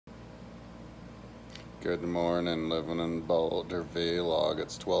Good morning, living in Boulder Vlog.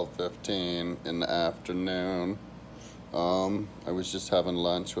 It's 12:15 in the afternoon. I was just having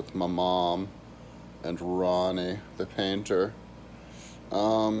lunch with my mom and Ronnie, the painter.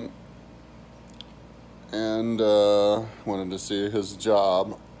 Wanted to see his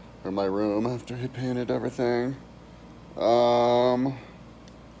job or my room after he painted everything. I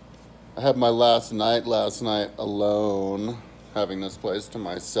had my last night alone, having this place to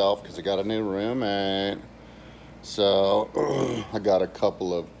myself because I got a new roommate. So I got a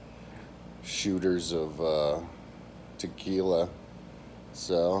couple of shooters of tequila.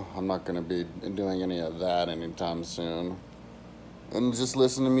 So I'm not going to be doing any of that anytime soon. And just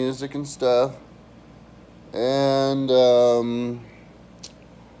listen to music and stuff. And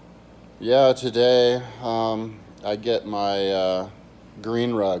yeah, today I get my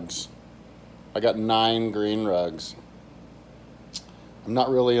green rugs. I got 9 green rugs. I'm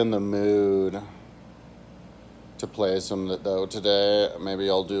not really in the mood to place them though today. Maybe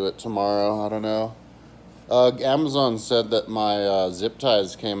I'll do it tomorrow. I don't know. Amazon said that my zip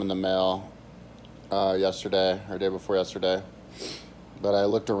ties came in the mail yesterday or day before yesterday, but I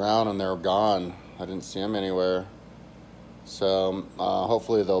looked around and they were gone. I didn't see them anywhere. So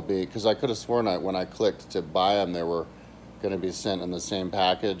hopefully they'll be, because I could have sworn when I clicked to buy them, they were going to be sent in the same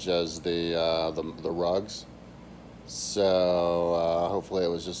package as the rugs. So hopefully it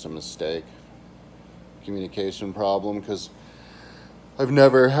was just a mistake, communication problem, because I've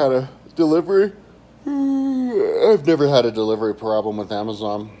never had a delivery. I've never had a delivery problem with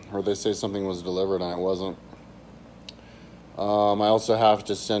Amazon, or they say something was delivered and it wasn't. I also have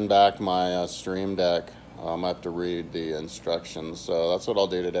to send back my Stream Deck. I have to read the instructions, so that's what I'll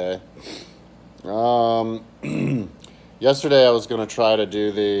do today. Yesterday I was going to try to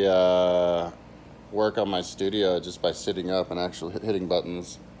do the work on my studio just by sitting up and actually hitting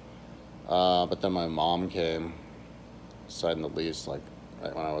buttons. But then my mom came, signing the lease, like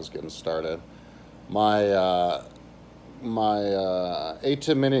right when I was getting started. My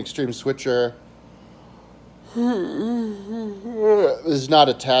 8-10 mini extreme switcher is not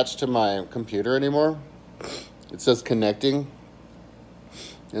attached to my computer anymore. It says connecting,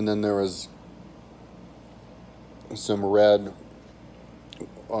 and then there was some red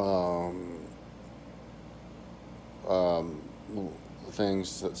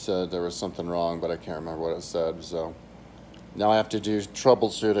things that said there was something wrong, but I can't remember what it said. So now I have to do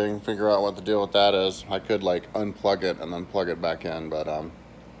troubleshooting, figure out what the deal with that is. I could like unplug it and then plug it back in, but in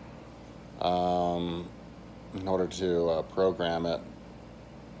order to program it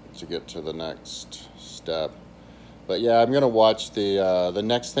to get to the next step. But yeah, I'm gonna watch the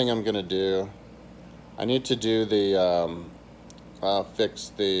next thing I'm gonna do. I need to do the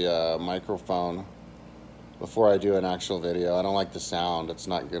fix the microphone before I do an actual video. I don't like the sound; it's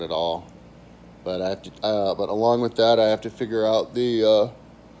not good at all. But I have to. But along with that, I have to figure out the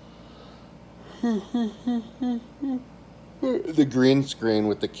the green screen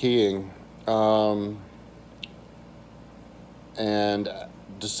with the keying, and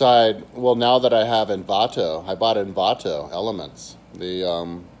decide. Well, now that I have Envato, I bought Envato Elements, the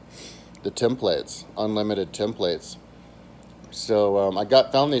templates, unlimited templates. So I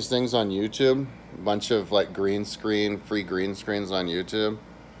found these things on YouTube, a bunch of like free green screens on YouTube.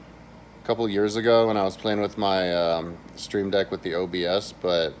 A couple years ago when I was playing with my Stream Deck with the OBS,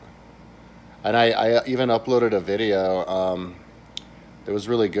 and I even uploaded a video. It was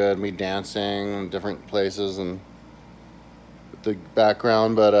really good, me dancing in different places and the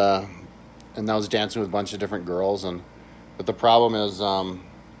background, and I was dancing with a bunch of different girls, but the problem is,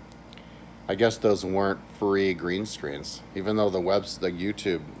 I guess those weren't free green screens, even though the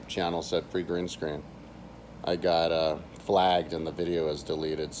YouTube channel said free green screen. I got flagged and the video is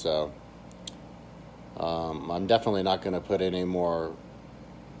deleted, so I'm definitely not going to put any more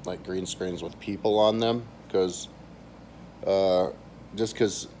like green screens with people on them, because just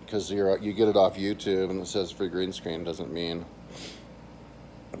because you get it off YouTube and it says free green screen doesn't mean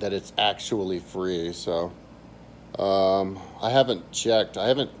that it's actually free. So I haven't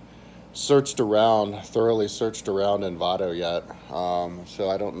thoroughly searched around Envato yet, so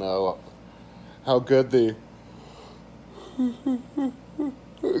I don't know how good the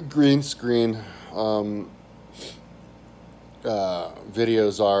green screen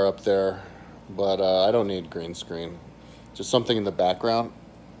videos are up there, but I don't need green screen, just something in the background.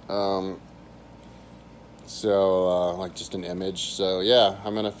 Like just an image. So yeah,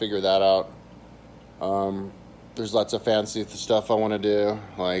 I'm gonna figure that out. There's lots of fancy stuff I want to do,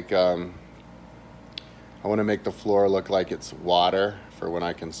 like I want to make the floor look like it's water for when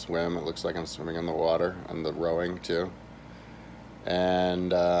I can swim. It looks like I'm swimming in the water, and the rowing too,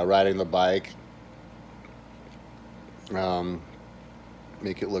 and riding the bike. Um,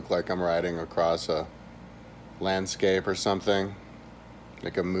 make it look like I'm riding across a landscape or something,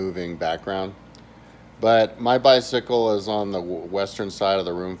 like a moving background. But my bicycle is on the western side of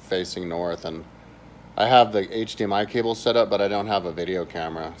the room facing north, and I have the HDMI cable set up, but I don't have a video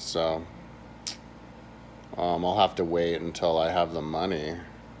camera, so I'll have to wait until I have the money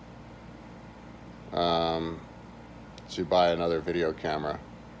to buy another video camera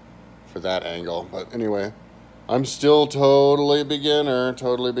for that angle. But anyway, I'm still totally beginner.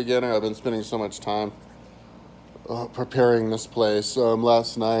 I've been spending so much time preparing this place.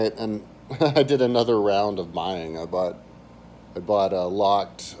 Last night, and I did another round of buying. I bought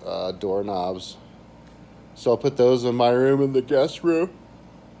locked doorknobs, so I'll put those in my room and the guest room.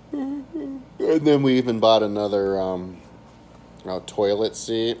 And then we even bought another toilet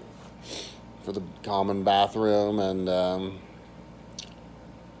seat for the common bathroom, and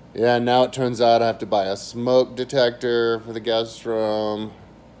yeah, now it turns out I have to buy a smoke detector for the guest room.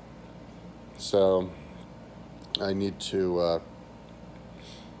 So I need to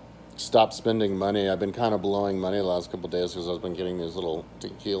stop spending money. I've been kind of blowing money the last couple of days because I've been getting these little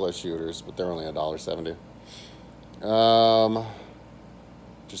tequila shooters, but they're only $1.70.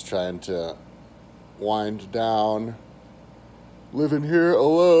 Just trying to wind down. Living here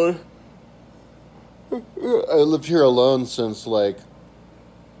alone. I lived here alone since, like,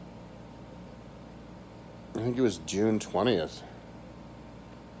 I think it was June 20th.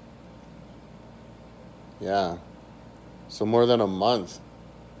 Yeah. So more than a month.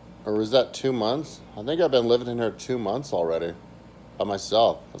 Or was that 2 months? I think I've been living in here 2 months already. By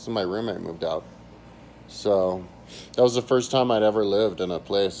myself. That's when my roommate moved out. So that was the first time I'd ever lived in a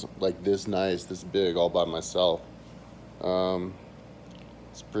place like this nice, this big, all by myself.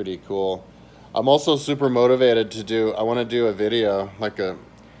 It's pretty cool. I'm also super motivated to do, I want to do a video, I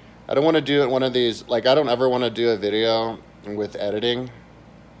don't want to do it one of these, like, I don't ever want to do a video with editing.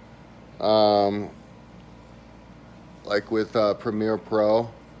 Like with Premiere Pro.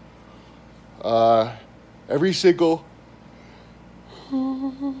 Every single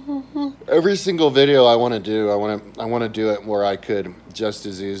video I want to do, I want to do it where I could just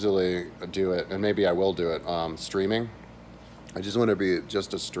as easily do it, and maybe I will do it, streaming. I just want to be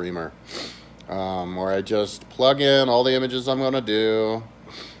just a streamer, where I just plug in all the images I'm going to do,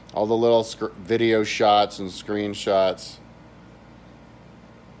 all the little video shots and screenshots,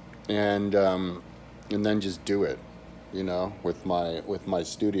 and then just do it, you know, with my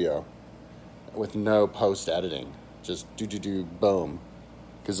studio, with no post editing, just do boom.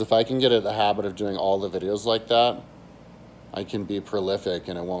 Because if I can get in the habit of doing all the videos like that, I can be prolific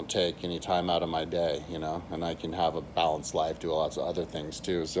and it won't take any time out of my day, you know, and I can have a balanced life, do lots of other things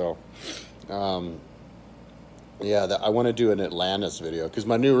too. So, yeah, I want to do an Atlantis video because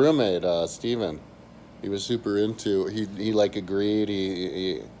my new roommate, Steven, he was super into, he like agreed,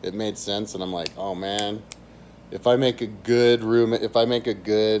 it made sense, and I'm like, oh man, if I make a good roommate, if I make a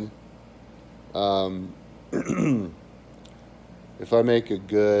good, if I make a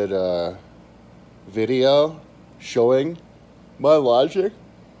good video showing my logic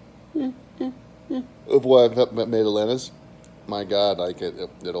of why I've made Atlantis, my God, like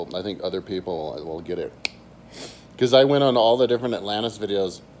it'll. I think other people will get it. Because I went on all the different Atlantis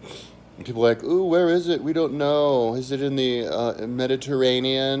videos, and people are like, "Ooh, where is it? We don't know. Is it in the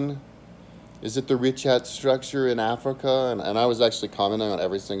Mediterranean? Is it the Richat structure in Africa?" And I was actually commenting on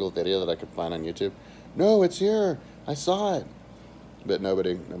every single video that I could find on YouTube. No, it's here. I saw it. But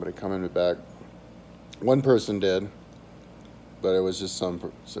nobody commented back. One person did, but it was just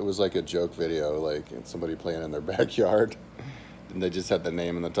it was like a joke video, like somebody playing in their backyard, and they just had the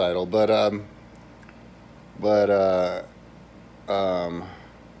name in the title.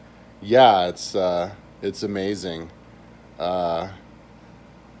 Yeah, it's amazing.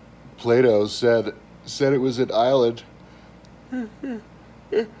 Plato said it was an island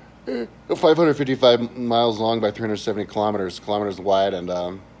 555 miles long by 370 kilometers wide, and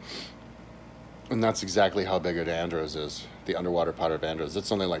that's exactly how big Andros is, the underwater powder of Andros.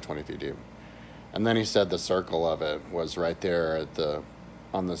 It's only like 20 feet deep. And then he said the circle of it was right there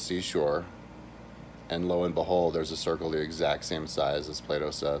on the seashore, and lo and behold, there's a circle the exact same size as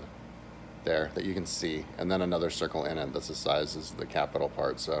Plato said there that you can see, and then another circle in it that's the size as the capital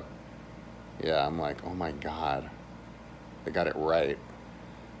part. So yeah, I'm like, oh my God, they got it right.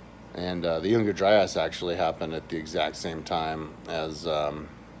 And the Younger Dryas actually happened at the exact same time as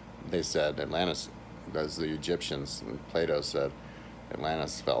they said Atlantis, as the Egyptians, and Plato said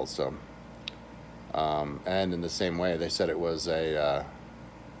Atlantis fell. So, and in the same way, they said it was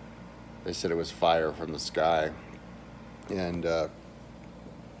fire from the sky, and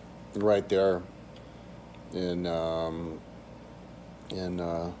right there in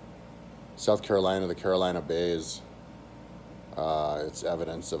South Carolina, the Carolina Bays. It's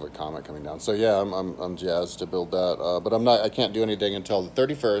evidence of a comet coming down. So yeah, I'm jazzed to build that. But I can't do anything until the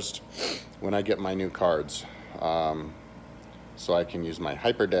 31st when I get my new cards. So I can use my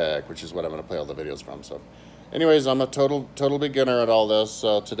Hyper Deck, which is what I'm going to play all the videos from. So anyways, I'm a total beginner at all this.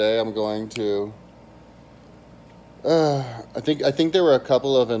 So today I'm going to I think there were a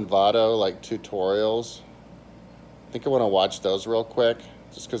couple of Envato like tutorials. I think I want to watch those real quick,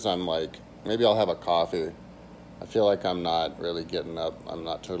 just because I'm like, maybe I'll have a coffee. I feel like I'm not really getting up. I'm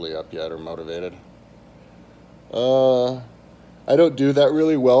not totally up yet or motivated. I don't do that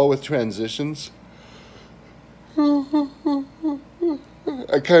really well with transitions. I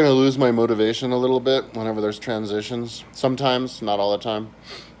kind of lose my motivation a little bit whenever there's transitions. Sometimes, not all the time.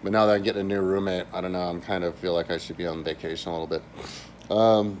 But now that I'm getting a new roommate, I don't know, I'm kind of feel like I should be on vacation a little bit.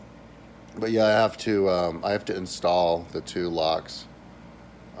 But yeah, I have to install the 2 locks,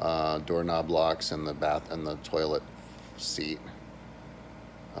 doorknob locks in the bath and the toilet seat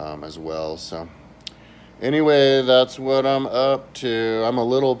as well. So anyway, that's what I'm up to. I'm a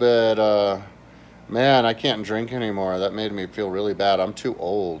little bit, man, I can't drink anymore. That made me feel really bad. I'm too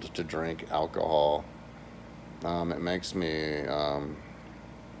old to drink alcohol. It makes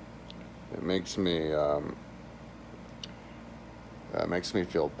me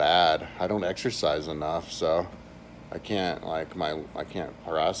feel bad. I don't exercise enough, so I can't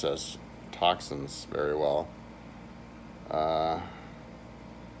process toxins very well. Yeah,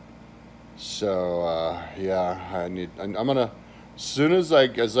 I'm gonna, as soon as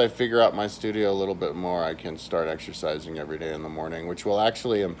I figure out my studio a little bit more, I can start exercising every day in the morning, which will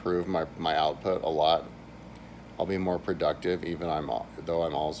actually improve my output a lot. I'll be more productive though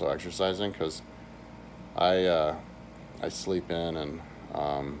I'm also exercising, because I sleep in and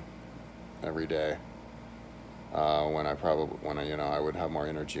every day when I would have more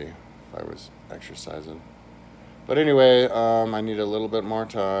energy if I was exercising. But anyway, I need a little bit more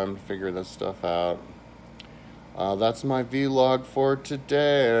time to figure this stuff out. That's my vlog for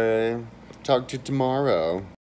today. Talk to you tomorrow.